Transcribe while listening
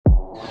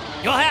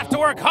You'll have to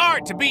work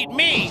hard to beat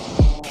me.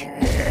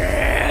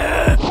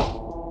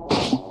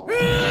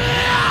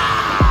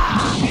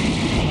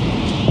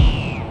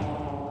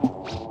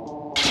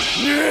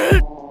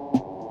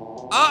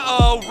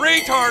 Uh-oh,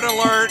 retard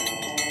alert!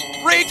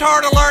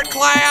 Retard alert,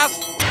 class!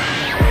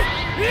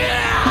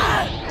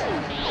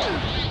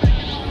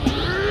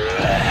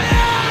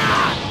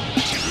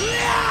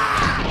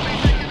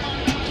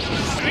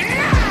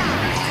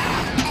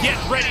 Get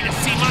ready to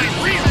see my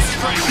real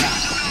strength!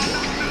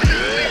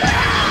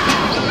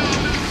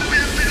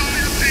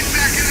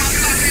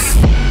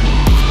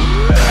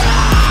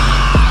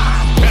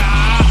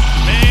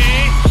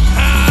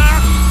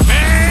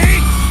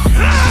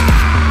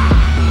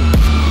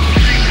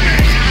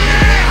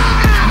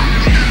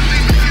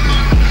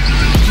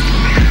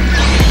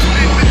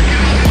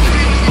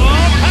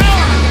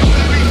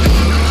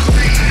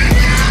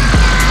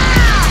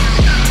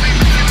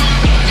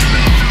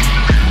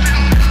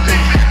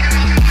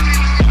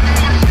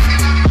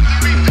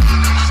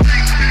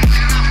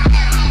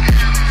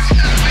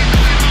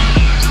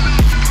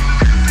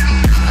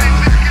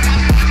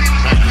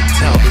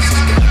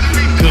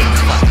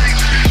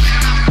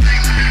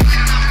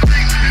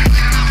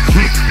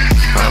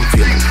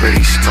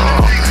 Pretty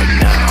strong right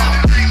now.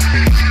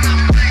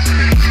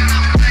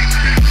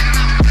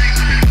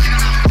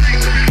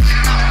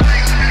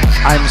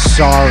 I'm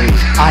sorry.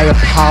 I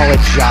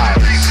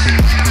apologize.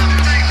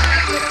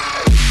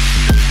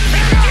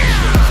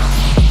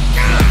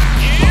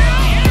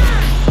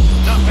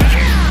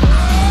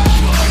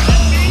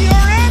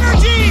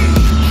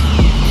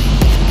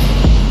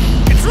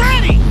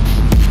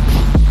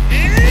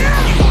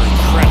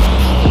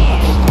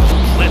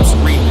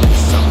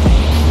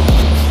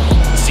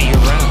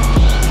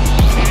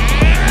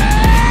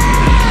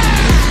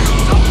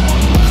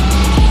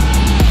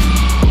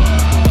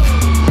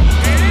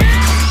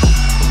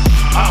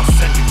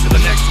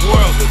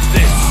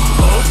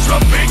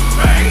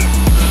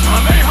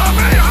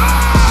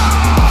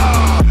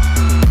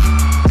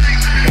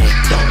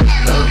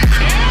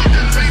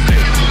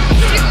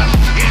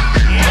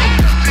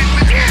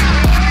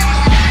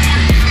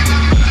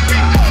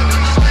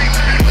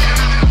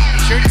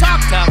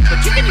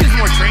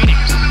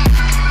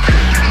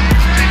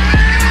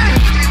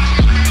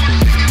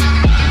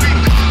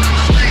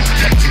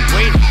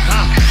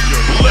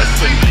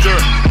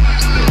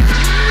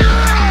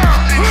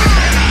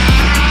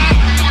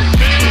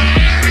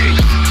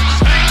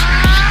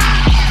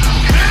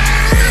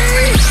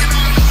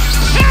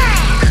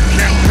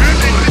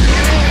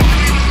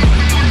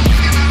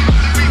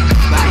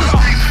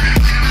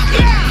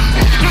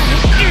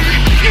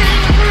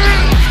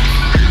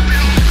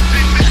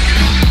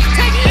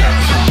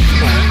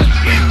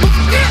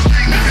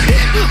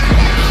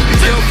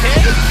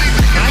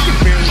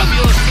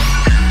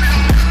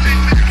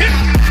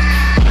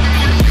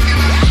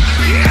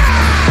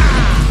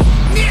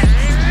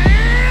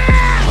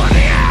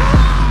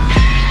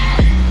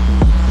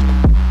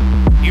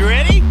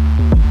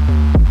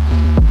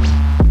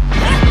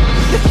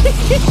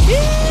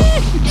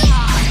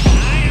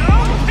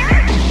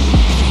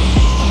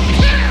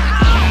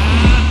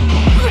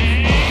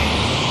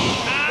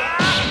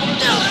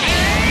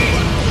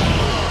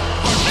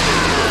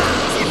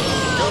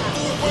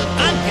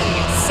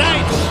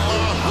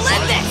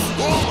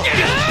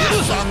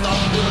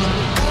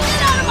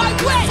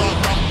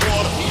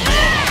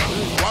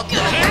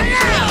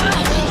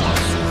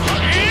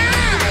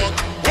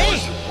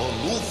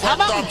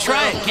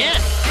 Try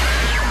again.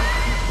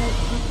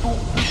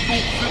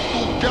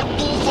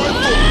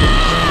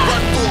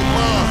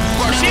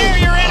 Share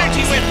your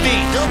energy with me.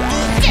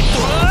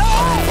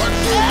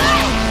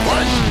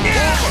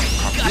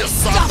 Gotta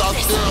stop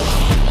this, no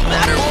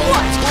matter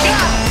what.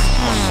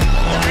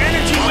 Your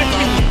energy with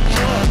me.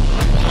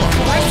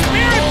 My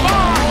spirit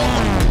bomb.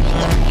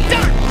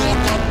 Done.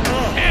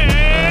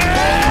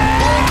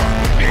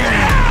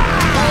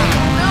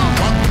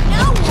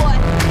 Now what?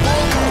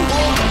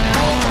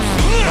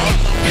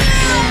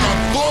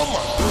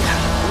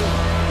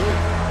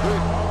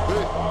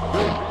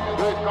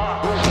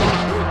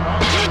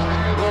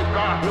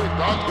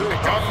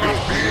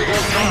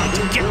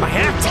 Get my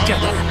act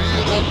together.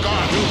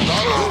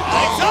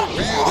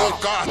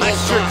 I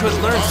sure could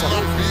learn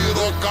something.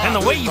 And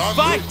the way you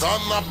fight. Got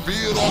a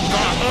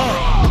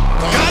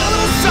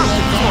little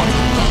something for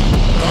you.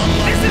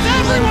 This is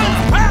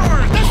everyone's power.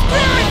 The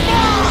spirit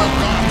bomb.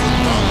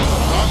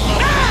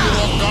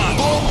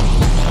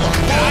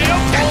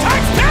 Kaioken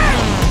times 10.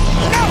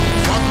 No.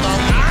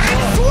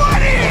 I'm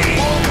sweaty.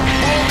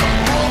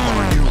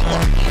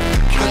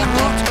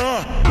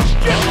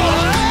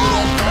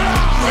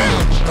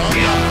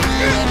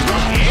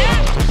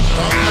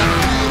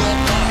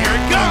 Here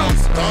it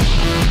goes!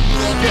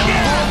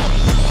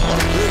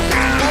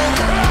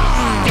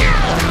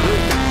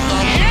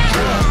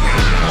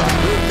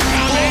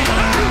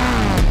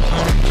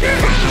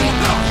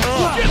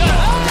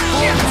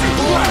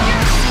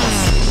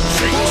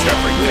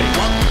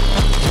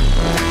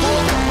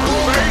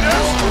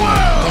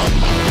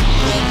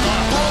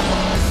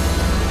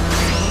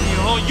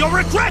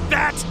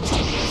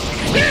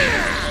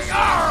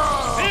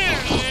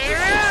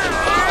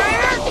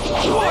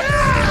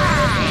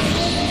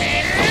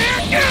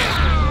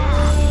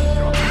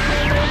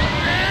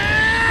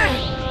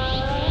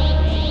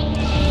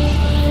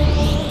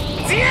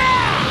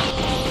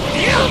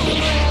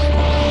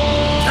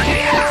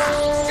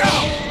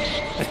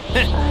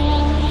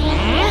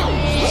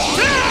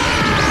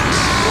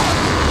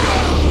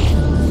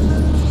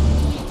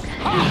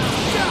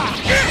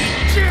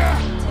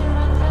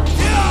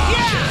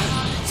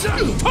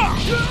 No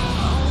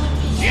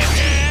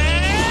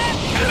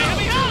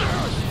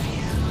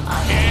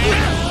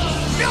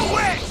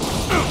way!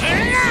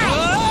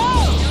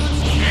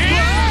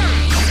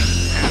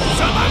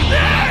 Some of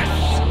this!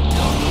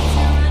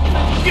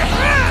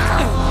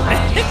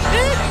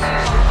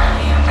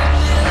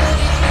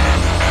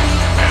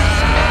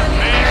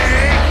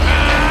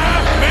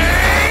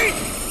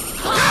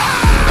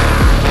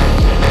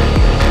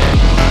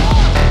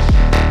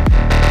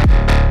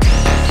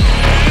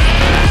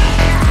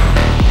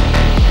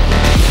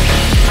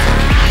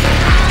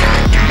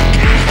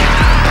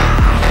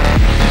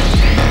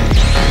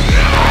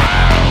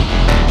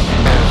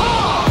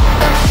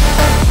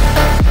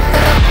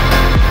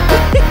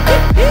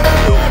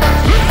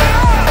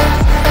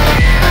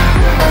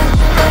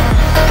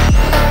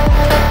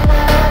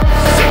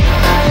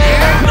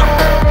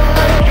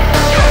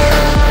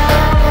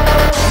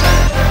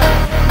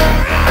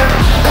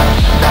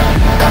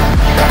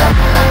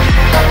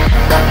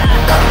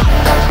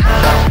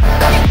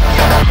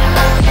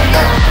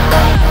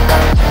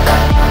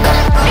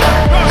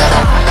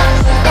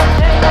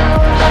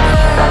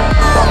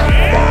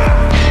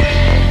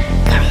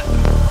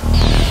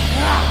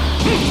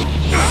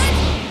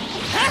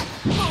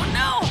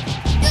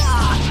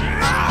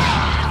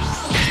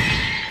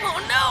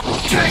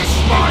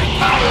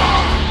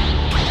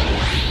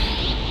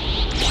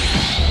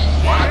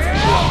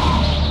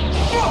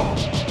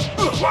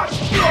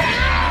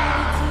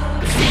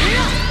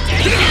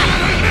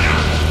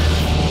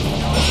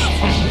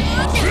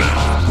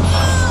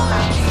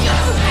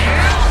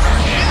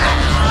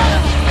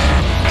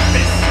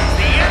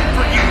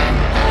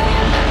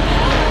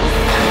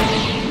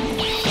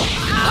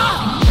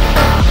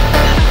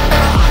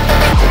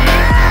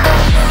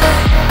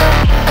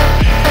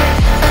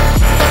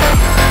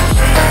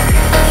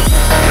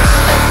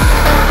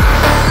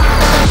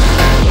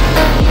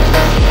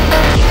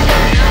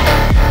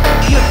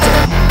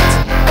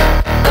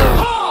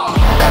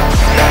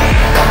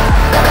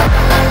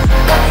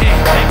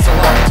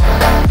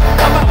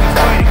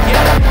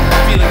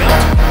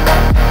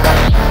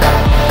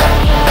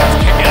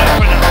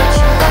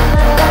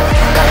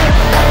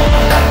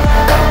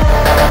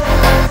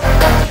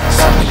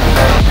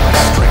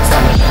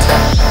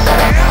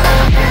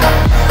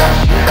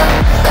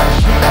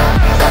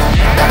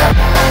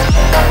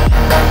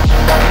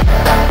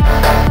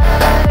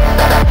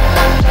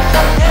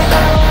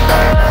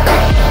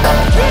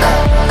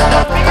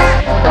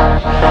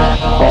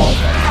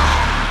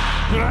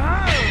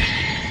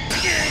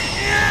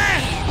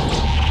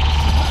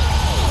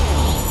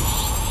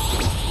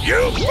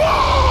 You